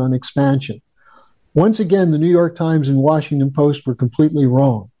agreement on expansion. Once again, the New York Times and Washington Post were completely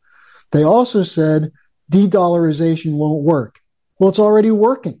wrong. They also said de-dollarization won't work. Well, it's already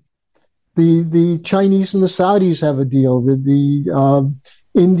working. The Chinese and the Saudis have a deal. The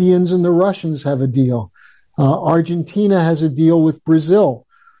Indians and the Russians have a deal. Argentina has a deal with Brazil.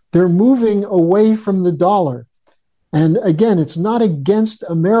 They're moving away from the dollar. And again, it's not against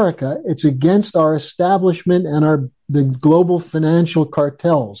America. It's against our establishment and the global financial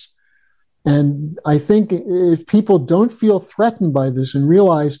cartels. And I think if people don't feel threatened by this and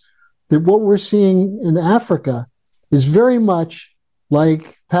realize that what we're seeing in Africa is very much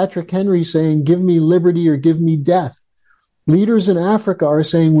like Patrick Henry saying, give me liberty or give me death. Leaders in Africa are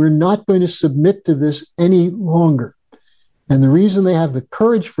saying we're not going to submit to this any longer. And the reason they have the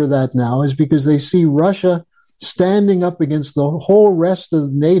courage for that now is because they see Russia standing up against the whole rest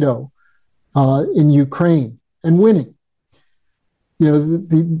of NATO in Ukraine and winning. You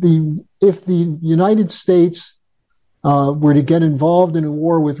know, if the United States were to get involved in a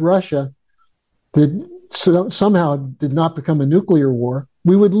war with Russia that somehow did not become a nuclear war,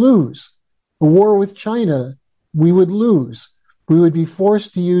 we would lose. A war with China, we would lose. We would be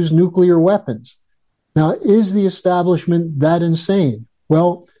forced to use nuclear weapons. Now, is the establishment that insane?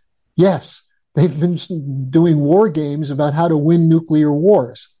 Well, yes. They've been doing war games about how to win nuclear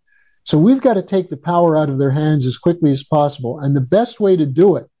wars. So we've got to take the power out of their hands as quickly as possible. And the best way to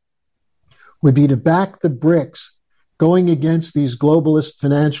do it would be to back the BRICS going against these globalist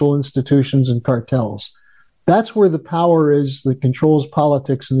financial institutions and cartels. That's where the power is that controls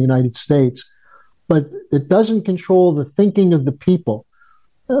politics in the United States. But it doesn't control the thinking of the people.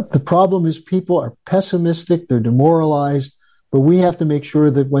 The problem is people are pessimistic, they're demoralized, but we have to make sure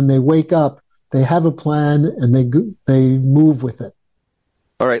that when they wake up, they have a plan and they move with it.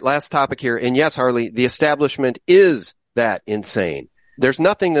 All right, last topic here. And yes, Harley, the establishment is that insane. There's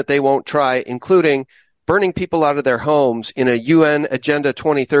nothing that they won't try, including burning people out of their homes in a UN Agenda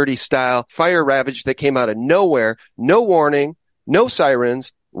 2030 style fire ravage that came out of nowhere, no warning, no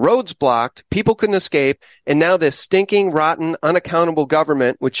sirens, roads blocked, people couldn't escape, and now this stinking, rotten, unaccountable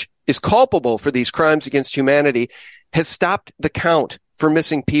government, which is culpable for these crimes against humanity, has stopped the count for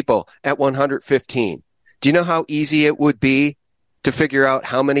missing people at 115. Do you know how easy it would be to figure out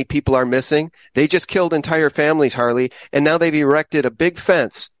how many people are missing? They just killed entire families, Harley, and now they've erected a big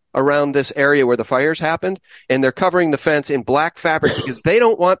fence around this area where the fires happened, and they're covering the fence in black fabric because they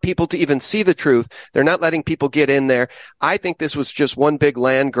don't want people to even see the truth. They're not letting people get in there. I think this was just one big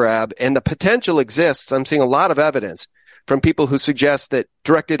land grab, and the potential exists. I'm seeing a lot of evidence from people who suggest that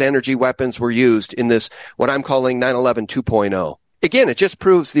directed energy weapons were used in this, what I'm calling 9/11 2.0. Again, it just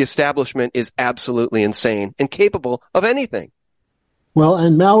proves the establishment is absolutely insane and capable of anything. Well,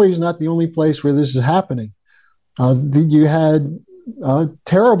 and Maui is not the only place where this is happening. You had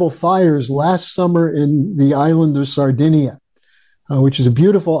terrible fires last summer in the island of Sardinia, which is a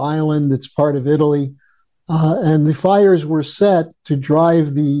beautiful island that's part of Italy. And the fires were set to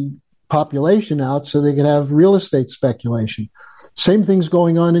drive the population out so they could have real estate speculation. Same thing's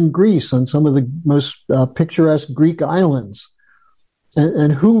going on in Greece on some of the most picturesque Greek islands.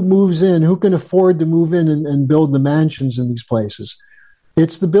 And who moves in? Who can afford to move in and build the mansions in these places?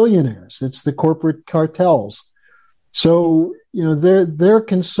 It's the billionaires. It's the corporate cartels. So, you know, their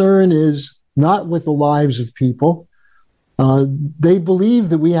concern is not with the lives of people. They believe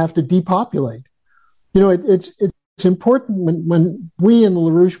that we have to depopulate. You know, it's important when we in the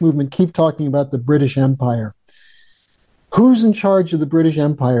LaRouche movement keep talking about the British Empire. Who's in charge of the British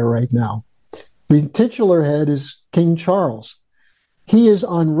Empire right now? The titular head is King Charles. He is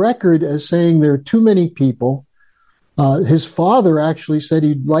on record as saying there are too many people. His father actually said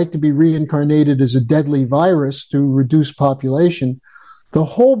he'd like to be reincarnated as a deadly virus to reduce population. The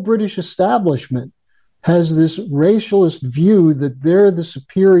whole British establishment has this racialist view that they're the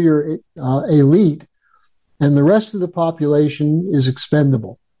superior elite and the rest of the population is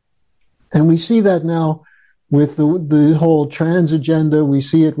expendable. And we see that now with the whole trans agenda. We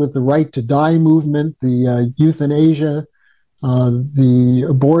see it with the right to die movement, the euthanasia, the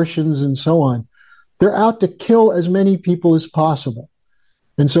abortions, and so on. They're out to kill as many people as possible.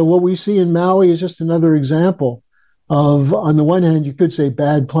 And so what we see in Maui is just another example of, on the one hand, you could say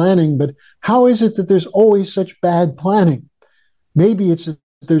bad planning, but how is it that there's always such bad planning? Maybe it's that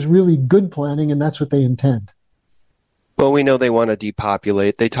there's really good planning, and that's what they intend. Well, we know they want to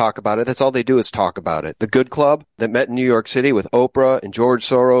depopulate. They talk about it. That's all they do is talk about it. The Good Club that met in New York City with Oprah and George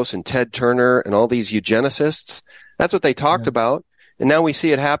Soros and Ted Turner and all these eugenicists, that's what they talked about. And now we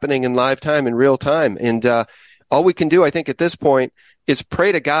see it happening in live time, in real time. And all we can do, I think, at this point is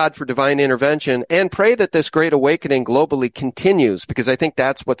pray to God for divine intervention and pray that this great awakening globally continues, because I think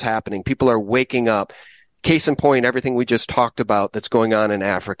that's what's happening. People are waking up. Case in point, everything we just talked about that's going on in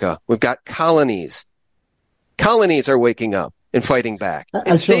Africa. We've got colonies. Colonies are waking up and fighting back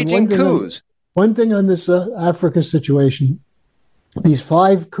and staging coups. One thing on this Africa situation, these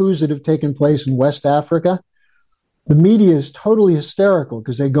 5 coups that have taken place in West Africa, The media is totally hysterical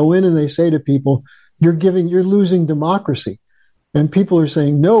because they go in and they say to people, you're losing democracy. And people are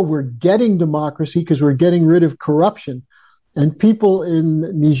saying, no, we're getting democracy because we're getting rid of corruption. And people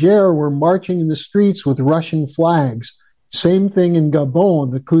in Niger were marching in the streets with Russian flags. Same thing in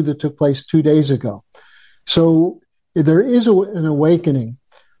Gabon, the coup that took place 2 days ago. So there is an awakening.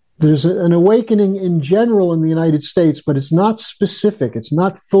 There's an awakening in general in the United States, but it's not specific. It's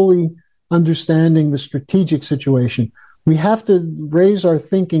not fully understanding the strategic situation. We have to raise our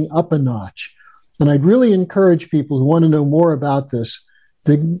thinking up a notch. And I'd really encourage people who want to know more about this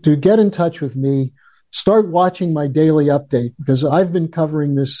to get in touch with me, start watching my daily update, because I've been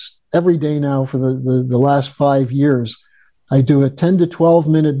covering this every day now for the last 5 years. I do a 10 to 12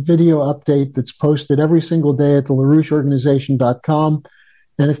 minute video update that's posted every single day at the LaRoucheOrganization.com.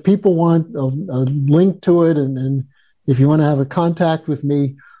 And if people want a link to it, and if you want to have a contact with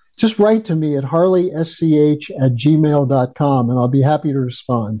me, just write to me at harleysch@gmail.com, and I'll be happy to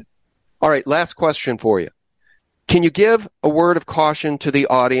respond. All right, last question for you. Can you give a word of caution to the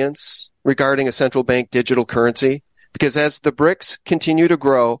audience regarding a central bank digital currency? Because as the BRICS continue to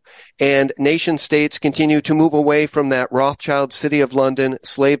grow and nation states continue to move away from that Rothschild City of London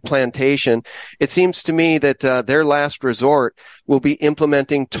slave plantation, it seems to me that their last resort will be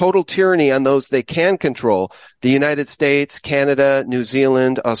implementing total tyranny on those they can control. The United States, Canada, New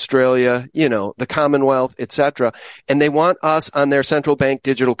Zealand, Australia, the Commonwealth, etc. And they want us on their central bank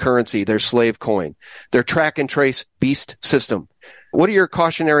digital currency, their slave coin, their track and trace beast system. What are your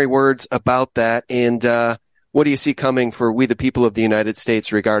cautionary words about that? And what do you see coming for we the people of the United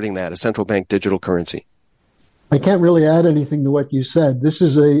States regarding that, a central bank digital currency? I can't really add anything to what you said. This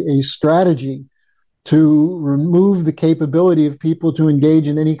is a strategy to remove the capability of people to engage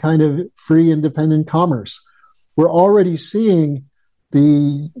in any kind of free, independent commerce. We're already seeing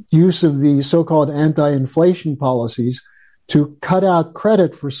the use of the so-called anti-inflation policies to cut out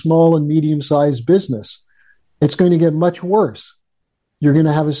credit for small and medium-sized business. It's going to get much worse. You're going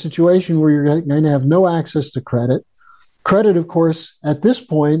to have a situation where you're going to have no access to credit. Credit, of course, at this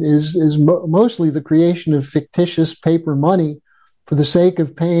point is mostly the creation of fictitious paper money for the sake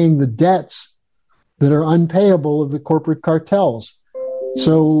of paying the debts that are unpayable of the corporate cartels.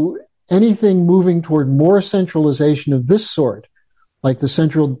 So anything moving toward more centralization of this sort, like the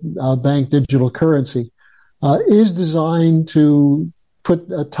central bank digital currency, is designed to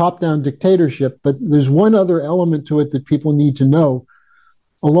put a top-down dictatorship. But there's one other element to it that people need to know.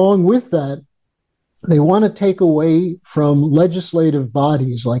 Along with that, they want to take away from legislative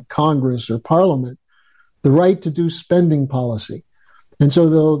bodies like Congress or Parliament the right to do spending policy. And so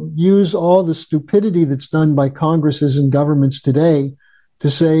they'll use all the stupidity that's done by Congresses and governments today to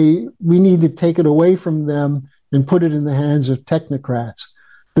say we need to take it away from them and put it in the hands of technocrats.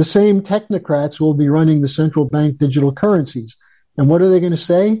 The same technocrats will be running the central bank digital currencies. And what are they going to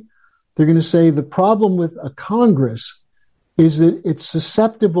say? They're going to say the problem with a Congress is that it's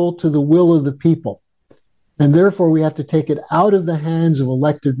susceptible to the will of the people. And therefore, we have to take it out of the hands of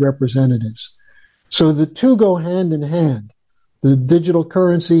elected representatives. So the two go hand in hand, the digital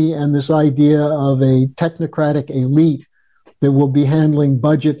currency and this idea of a technocratic elite that will be handling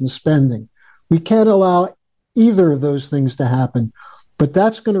budget and spending. We can't allow either of those things to happen, but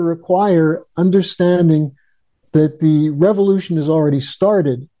that's going to require understanding that the revolution has already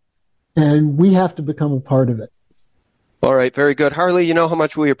started and we have to become a part of it. All right, very good. Harley, you know how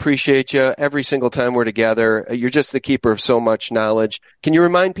much we appreciate you every single time we're together. You're just the keeper of so much knowledge. Can you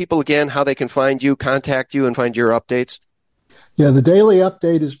remind people again how they can find you, contact you, and find your updates? Yeah, the daily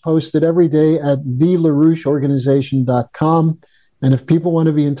update is posted every day at thelaroucheorganization.com. And if people want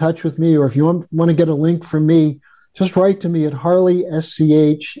to be in touch with me, or if you want to get a link from me, just write to me at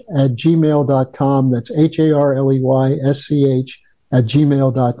harleysch@gmail.com. That's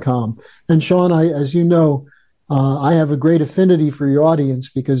harleysch@gmail.com. And Sean, as you know, I have a great affinity for your audience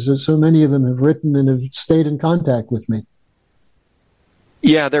because so many of them have written and have stayed in contact with me.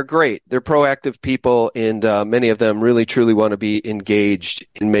 Yeah, they're great. They're proactive people, and many of them really, truly want to be engaged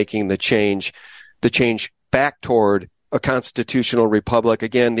in making the change back toward a constitutional republic.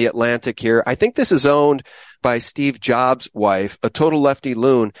 Again, the Atlantic here. I think this is owned by Steve Jobs' wife, a total lefty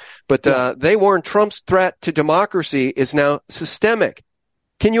loon. But they warn Trump's threat to democracy is now systemic.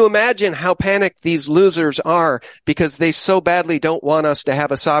 Can you imagine how panicked these losers are because they so badly don't want us to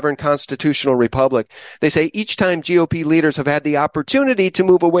have a sovereign constitutional republic? They say each time GOP leaders have had the opportunity to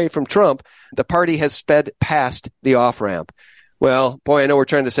move away from Trump, the party has sped past the off-ramp. Well, boy, I know we're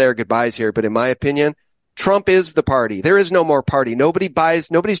trying to say our goodbyes here, but in my opinion, Trump is the party. There is no more party. Nobody's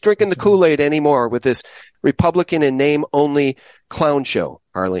drinking the Kool-Aid anymore with this Republican in name only clown show,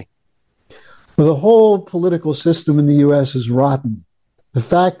 Harley. Well, the whole political system in the U.S. is rotten. The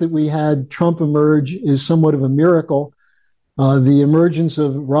fact that we had Trump emerge is somewhat of a miracle. The emergence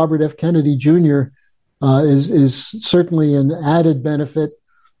of Robert F. Kennedy Jr. Is certainly an added benefit.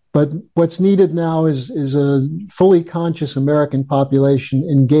 But what's needed now is a fully conscious American population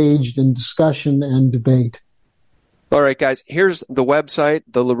engaged in discussion and debate. All right, guys, here's the website,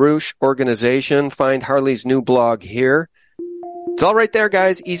 the LaRouche Organization. Find Harley's new blog here. It's all right there,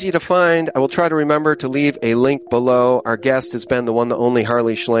 guys. Easy to find. I will try to remember to leave a link below. Our guest has been the one, the only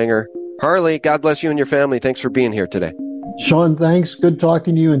Harley Schlanger. Harley, God bless you and your family. Thanks for being here today. Sean, thanks. Good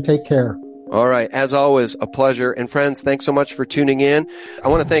talking to you, and take care. All right. As always, a pleasure. And friends, thanks so much for tuning in. I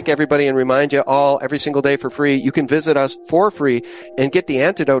want to thank everybody and remind you all every single day for free. You can visit us for free and get the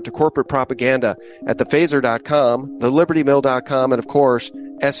antidote to corporate propaganda at thephaser.com, thelibertymill.com, and of course,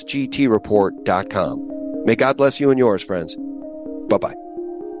 SGTReport.com. May God bless you and yours, friends. Bye-bye.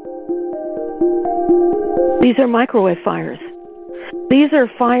 These are microwave fires. These are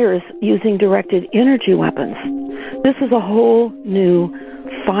fires using directed energy weapons. This is a whole new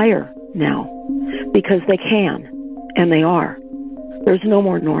fire now, because they can, and they are. There's no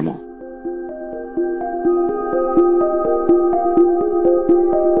more normal.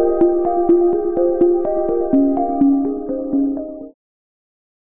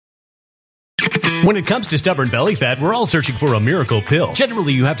 When it comes to stubborn belly fat, we're all searching for a miracle pill.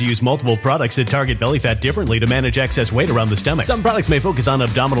 Generally, you have to use multiple products that target belly fat differently to manage excess weight around the stomach. Some products may focus on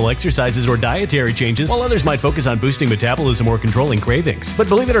abdominal exercises or dietary changes, while others might focus on boosting metabolism or controlling cravings. But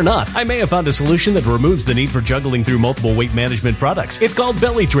believe it or not, I may have found a solution that removes the need for juggling through multiple weight management products. It's called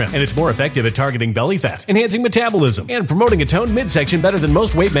Belly Trim, and it's more effective at targeting belly fat, enhancing metabolism, and promoting a toned midsection better than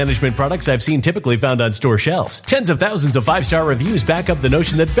most weight management products I've seen typically found on store shelves. Tens of thousands of 5-star reviews back up the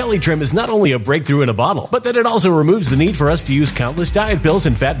notion that Belly Trim is not only a breakthrough in a bottle, but that it also removes the need for us to use countless diet pills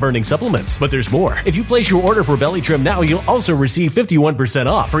and fat-burning supplements. But there's more. If you place your order for Belly Trim now, you'll also receive 51%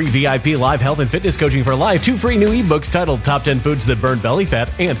 off, free VIP live health and fitness coaching for life, 2 free new ebooks titled Top 10 Foods That Burn Belly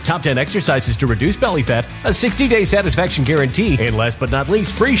Fat and Top 10 Exercises to Reduce Belly Fat, a 60-day satisfaction guarantee, and last but not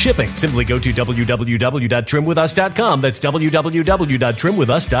least, free shipping. Simply go to www.trimwithus.com. That's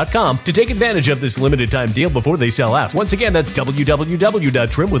www.trimwithus.com to take advantage of this limited time deal before they sell out. Once again, that's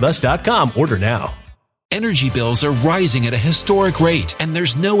www.trimwithus.com. Order now. Energy bills are rising at a historic rate, and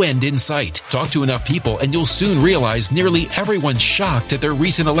there's no end in sight. Talk to enough people, and you'll soon realize nearly everyone's shocked at their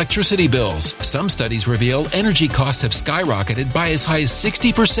recent electricity bills. Some studies reveal energy costs have skyrocketed by as high as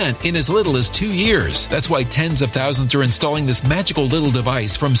 60% in as little as 2 years. That's why tens of thousands are installing this magical little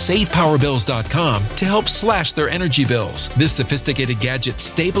device from SavePowerBills.com to help slash their energy bills. This sophisticated gadget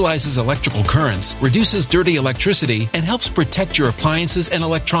stabilizes electrical currents, reduces dirty electricity, and helps protect your appliances and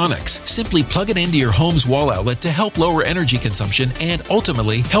electronics. Simply plug it into your home's wall outlet to help lower energy consumption and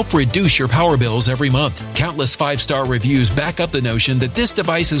ultimately help reduce your power bills every month. Countless 5-star reviews back up the notion that this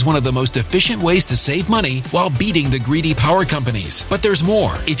device is one of the most efficient ways to save money while beating the greedy power companies. But there's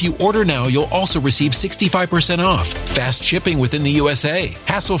more. If you order now, you'll also receive 65% off, fast shipping within the USA,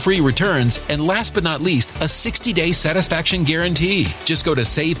 hassle-free returns, and last but not least, a 60-day satisfaction guarantee. Just go to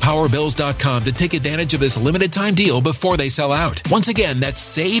SavePowerBills.com to take advantage of this limited time deal before they sell out. Once again, that's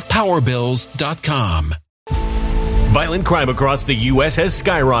SavePowerBills.com. Violent crime across the U.S. has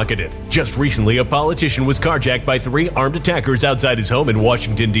skyrocketed. Just recently, a politician was carjacked by 3 armed attackers outside his home in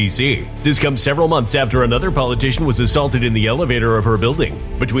Washington, D.C. This comes several months after another politician was assaulted in the elevator of her building.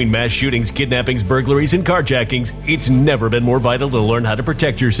 Between mass shootings, kidnappings, burglaries, and carjackings, it's never been more vital to learn how to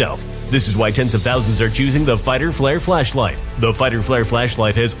protect yourself. This is why tens of thousands are choosing the Fighter Flare flashlight. The Fighter Flare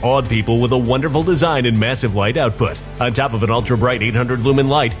flashlight has awed people with a wonderful design and massive light output. On top of an ultra-bright 800 lumen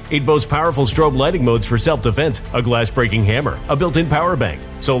light, it boasts powerful strobe lighting modes for self-defense, a glass-breaking hammer, a built-in power bank,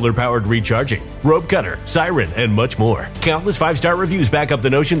 solar-powered recharging, rope cutter, siren, and much more. Countless 5-star reviews back up the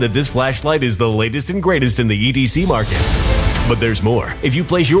notion that this flashlight is the latest and greatest in the EDC market. But there's more. If you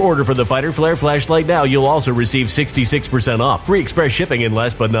place your order for the Fighter Flare flashlight now, you'll also receive 66% off, free express shipping, and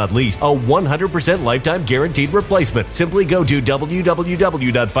last but not least, a 100% lifetime guaranteed replacement. Simply go to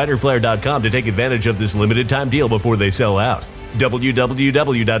www.fighterflare.com to take advantage of this limited time deal before they sell out.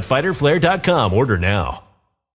 www.fighterflare.com. Order now.